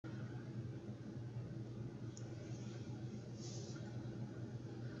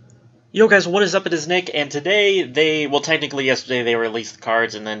Yo guys, what is up? It is Nick, and today well, technically yesterday they released the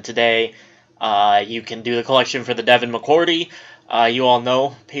cards, and then today you can do the collection for the Devin McCourty. You all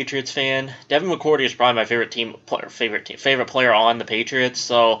know, Patriots fan. Devin McCourty is probably my favorite player on the Patriots,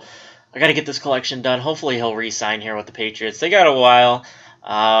 so I gotta get this collection done. Hopefully he'll re-sign here with the Patriots. They got a while.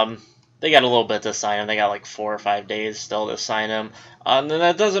 They got a little bit to sign him. They got like 4 or 5 days still to sign him. And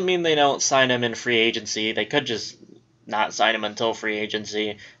that doesn't mean they don't sign him in free agency. They could just not sign him until free agency.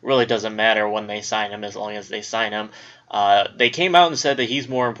 It really doesn't matter when they sign him as long as they sign him. They came out and said that he's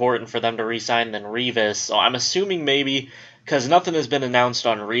more important for them to re-sign than Revis, so I'm assuming maybe, because nothing has been announced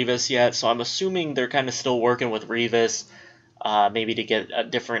on Revis yet, so I'm assuming they're kind of still working with Revis, maybe to get a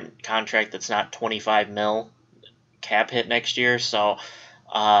different contract that's not 25 mil cap hit next year. So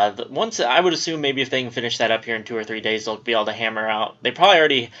once I would assume maybe if they can finish that up here in 2 or 3 days, they'll be able to hammer out. They probably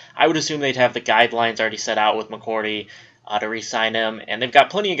already, I would assume they'd have the guidelines already set out with McCourty to re-sign him, and they've got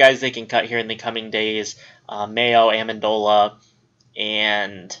plenty of guys they can cut here in the coming days. Mayo, Amendola,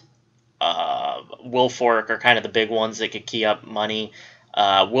 and Wilfork are kind of the big ones that could key up money.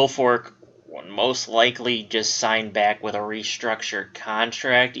 Wilfork will most likely just sign back with a restructured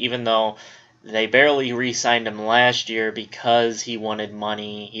contract, even though they barely re-signed him last year because he wanted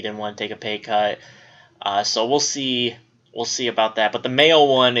money. He didn't want to take a pay cut. So we'll see. We'll see about that. But the Mayo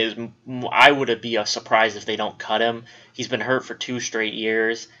one is, I would be surprised if they don't cut him. He's been hurt for 2 straight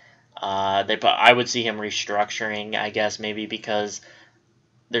years. I would see him restructuring, I guess, maybe because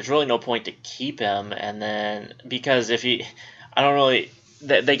there's really no point to keep him. And then because if he, I don't really,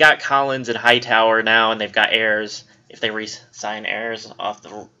 they got Collins and Hightower now, and they've got Ayers. If they re-sign Ayers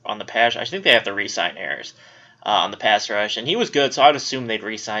on the pass, I think they have to re-sign Ayers on the pass rush, and he was good, so I'd assume they'd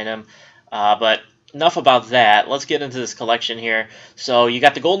re-sign him. But enough about that. Let's get into this collection here. So you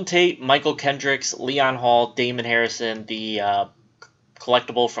got the Golden Tate, Michael Kendricks, Leon Hall, Damon Harrison, the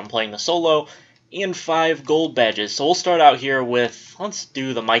collectible from playing the solo, and 5 gold badges. So we'll start out here with, let's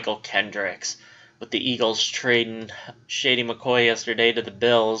do the Michael Kendricks, with the Eagles trading Shady McCoy yesterday to the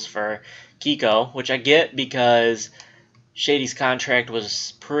Bills for Kiko, which I get because Shady's contract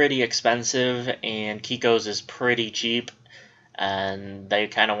was pretty expensive and Kiko's is pretty cheap, and they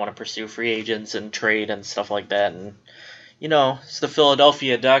kind of want to pursue free agents and trade and stuff like that. And you know, it's the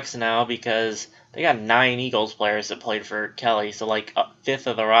Philadelphia Ducks now because they got 9 Eagles players that played for Kelly, so like a fifth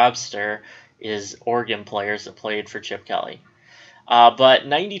of the roster is Oregon players that played for Chip Kelly. But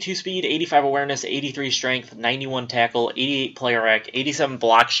 92 speed, 85 awareness, 83 strength, 91 tackle, 88 player rec, 87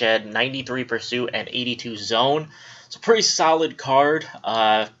 block shed, 93 pursuit, and 82 zone. It's a pretty solid card. If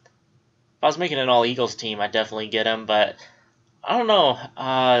I was making an all-Eagles team, I'd definitely get him, but I don't know.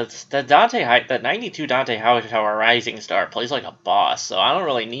 That 92 Dante Hightower Rising Star plays like a boss, so I don't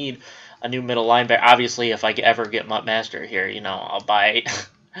really need a new middle linebacker. Obviously, if I ever get Mutt Master here, you know, I'll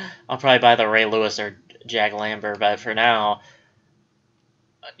probably buy the Ray Lewis or Jack Lambert, but for now,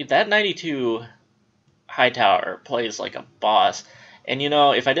 that 92 Hightower plays like a boss. And, you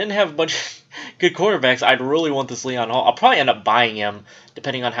know, if I didn't have a bunch of good quarterbacks, I'd really want this Leon Hall. I'll probably end up buying him,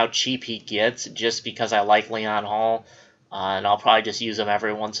 depending on how cheap he gets, just because I like Leon Hall. And I'll probably just use him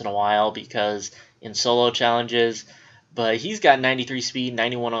every once in a while because in solo challenges. But he's got 93 speed,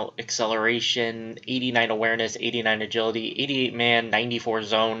 91 acceleration, 89 awareness, 89 agility, 88 man, 94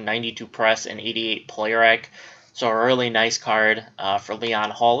 zone, 92 press, and 88 player rec. So a really nice card for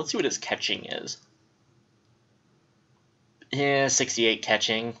Leon Hall. Let's see what his catching is. Yeah, 68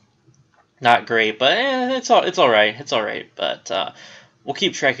 catching. Not great, but it's all right. It's all right. But we'll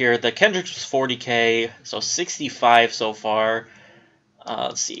keep track here. The Kendricks was 40K, so 65 so far.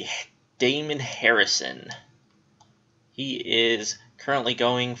 Let's see. Damon Harrison. He is currently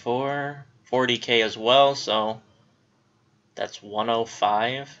going for 40K as well, so that's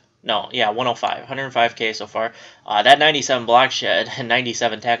 105. No, yeah, 105. 105K so far. That 97 block shed and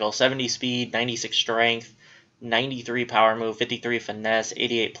 97 tackle, 70 speed, 96 strength, 93 power move, 53 finesse,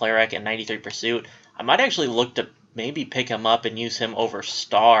 88 play rec, and 93 pursuit. I might actually look to maybe pick him up and use him over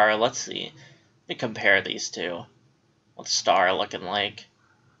Star. Let's see. Let me compare these two. What's Star looking like?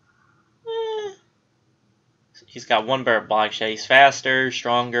 He's got 1 better block shed. He's faster,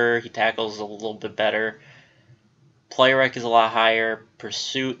 stronger. He tackles a little bit better. Play rec is a lot higher.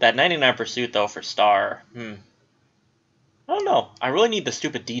 Pursuit, that 99 pursuit though for Star. I don't know. I really need the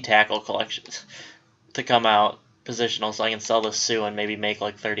stupid D-tackle collections to come out positional so I can sell this Sue and maybe make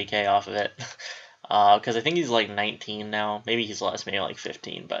like 30K off of it. Because I think he's like 19 now. Maybe he's less, maybe like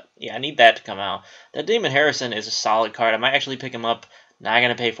 15. But yeah, I need that to come out. That Damon Harrison is a solid card. I might actually pick him up. Not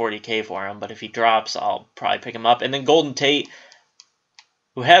going to pay 40K for him, but if he drops, I'll probably pick him up. And then Golden Tate,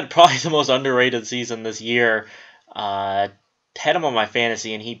 who had probably the most underrated season this year. had him on my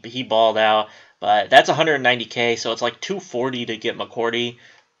fantasy, and he balled out. But that's 190K, so it's like 240 to get McCourty.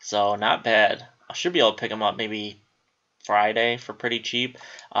 So not bad. I should be able to pick him up maybe Friday for pretty cheap.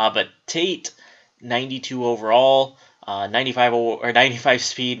 But Tate, 92 overall, 95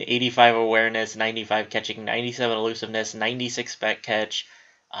 speed, 85 awareness, 95 catching, 97 elusiveness, 96 back catch,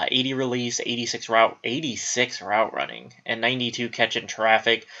 80 release, 86 route running, and 92 catch in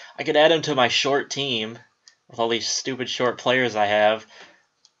traffic. I could add him to my short team with all these stupid short players I have.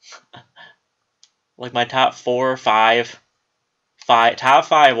 Like my top top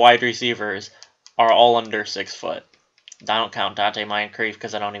five wide receivers are all under 6 foot. I don't count Dante Moncrief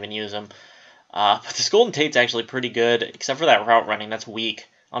because I don't even use him. But this Golden Tate's actually pretty good, except for that route running. That's weak.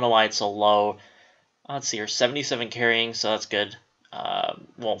 I don't know why it's so low. Let's see here. 77 carrying, so that's good.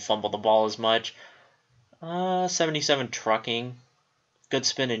 Won't fumble the ball as much. 77 trucking. Good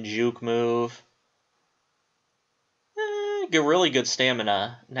spin and juke move. Really good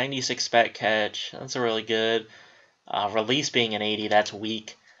stamina. 96 back catch. That's a really good. Release being an 80, that's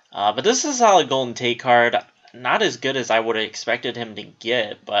weak. But this is a solid Golden Tate card. Not as good as I would have expected him to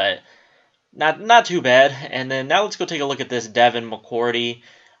get, but not too bad. And then now let's go take a look at this Devin McCourty.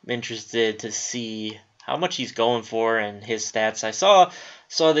 I'm interested to see how much he's going for and his stats. I saw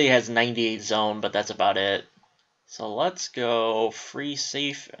that he has 98 zone, but that's about it. So let's go free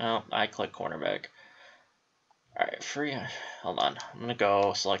safe. Oh, I click cornerback. Alright, free. Hold on. I'm going to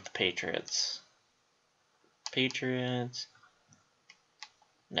go select the Patriots.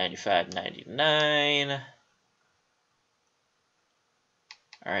 95, 99.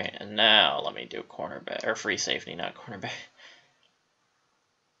 Alright, and now let me do cornerback, or free safety, not cornerback.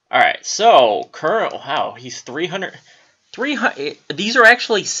 Alright, so, wow, he's 300. These are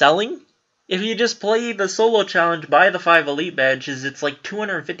actually selling? If you just play the solo challenge, buy the 5 elite badges, it's like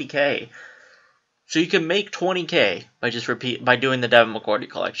 250K. So you can make 20K by doing the Devin McCourty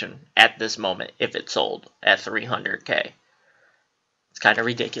collection at this moment if it's sold at 300K. It's kind of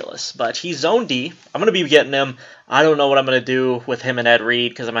ridiculous, but he's zone D. I'm going to be getting him. I don't know what I'm going to do with him and Ed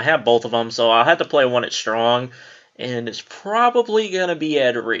Reed because I'm going to have both of them, so I'll have to play one at strong, and it's probably going to be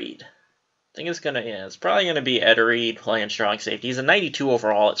Ed Reed. I think it's probably going to be Ed Reed playing strong safety. He's a 92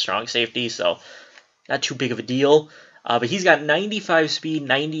 overall at strong safety, so not too big of a deal. But he's got 95 speed,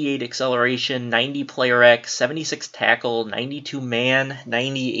 98 acceleration, 90 player X, 76 tackle, 92 man,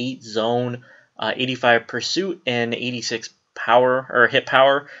 98 zone, 85 pursuit, and 86 power or hit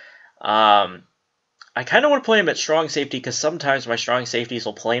power. I kind of want to play him at strong safety because sometimes my strong safeties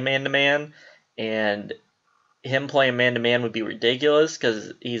will play man-to-man, and him playing man-to-man would be ridiculous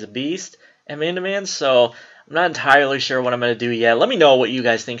because he's a beast at man-to-man, so I'm not entirely sure what I'm going to do yet. Let me know what you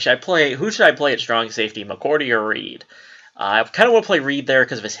guys think. Who should I play at strong safety, McCourty or Reed? I kind of want to play Reed there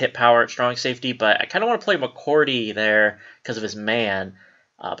because of his hit power at strong safety, but I kind of want to play McCourty there because of his man.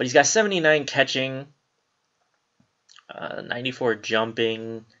 But he's got 79 catching, 94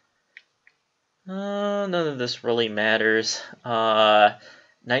 jumping. None of this really matters.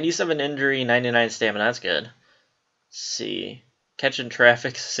 97 injury, 99 stamina. That's good. Let's see. Catching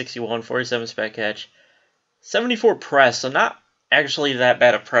traffic, 61, 47 spec catch. 74 press, so not actually that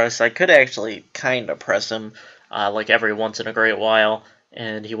bad a press. I could actually kind of press him like every once in a great while,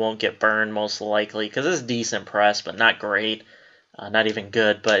 and he won't get burned most likely because it's decent press, but not great. Not even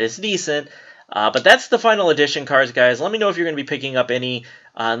good, but it's decent. But that's the final edition cards, guys. Let me know if you're going to be picking up any,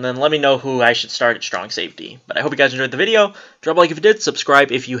 and then let me know who I should start at strong safety. But I hope you guys enjoyed the video. Drop a like if you did,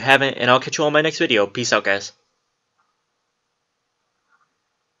 subscribe if you haven't, and I'll catch you on my next video. Peace out, guys.